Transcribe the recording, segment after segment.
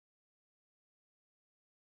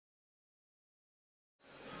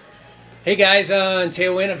Hey guys, on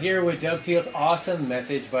TailWind, I'm here with Doug Field's awesome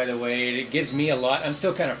message, by the way. It gives me a lot. I'm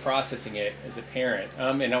still kind of processing it as a parent.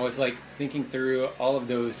 And I was like thinking through all of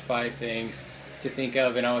those 5 things to think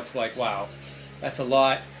of, and I was like, wow, that's a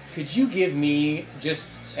lot. Could you give me, just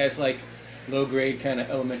as like low grade kind of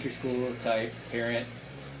elementary school type parent,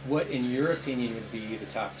 what in your opinion would be the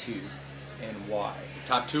top 2 and why?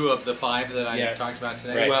 Top 2 of the 5 that I Yes. talked about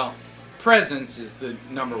today? Right. Well, presence is the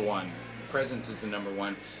number 1. Presence is the number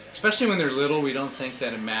 1. Especially when they're little, we don't think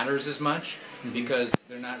that it matters as much because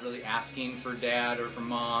they're not really asking for dad or for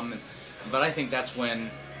mom. But I think that's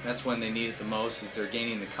when they need it the most, is they're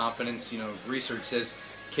gaining the confidence. You know, research says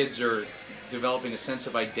kids are developing a sense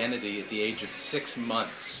of identity at the age of 6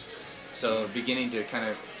 months. So beginning to kind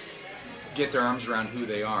of get their arms around who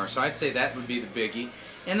they are. So I'd say that would be the biggie.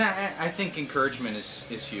 And I think encouragement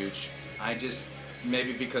is huge.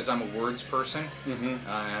 Maybe because I'm a words person,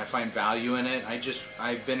 I find value in it.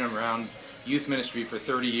 I've been around youth ministry for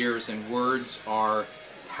 30 years, and words are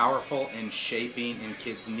powerful and shaping, and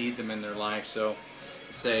kids need them in their life. So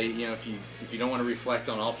I'd say, you know, if you don't want to reflect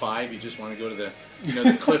on all 5, you just want to go to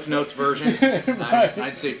the Cliff Notes version. Right.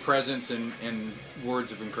 I'd say presence and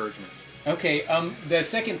words of encouragement. Okay, the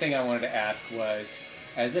second thing I wanted to ask was,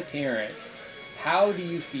 as a parent, how do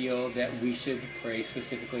you feel that we should pray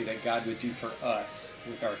specifically that God would do for us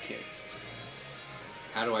with our kids?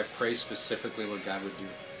 How do I pray specifically what God would do?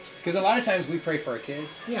 Because a lot of times we pray for our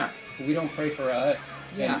kids. Yeah. But we don't pray for us.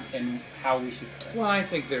 Yeah. And how we should pray. Well, I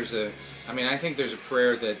think there's a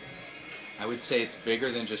prayer that I would say it's bigger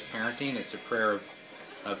than just parenting. It's a prayer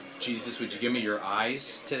of Jesus, would you give me your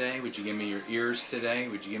eyes today? Would you give me your ears today?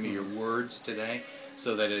 Would you give me your words today?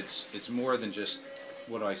 So that it's more than just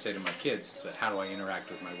what do I say to my kids, but how do I interact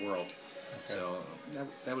with my world? Okay. So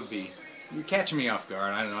that would be, you're catching me off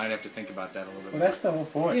guard. I don't know, I'd have to think about that a little bit. Well, that's the whole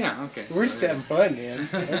point. Yeah, okay. We're just having fun, man.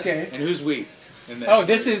 Okay. And who's we?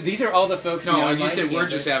 These are all the folks. No, on you my said we're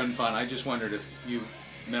campus. just having fun. I just wondered if you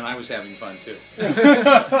meant I was having fun too.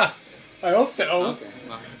 I hope so. Okay.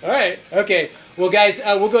 Well. All right. Okay. Well, guys,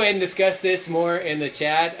 we'll go ahead and discuss this more in the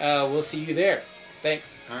chat. We'll see you there.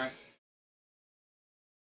 Thanks. All right.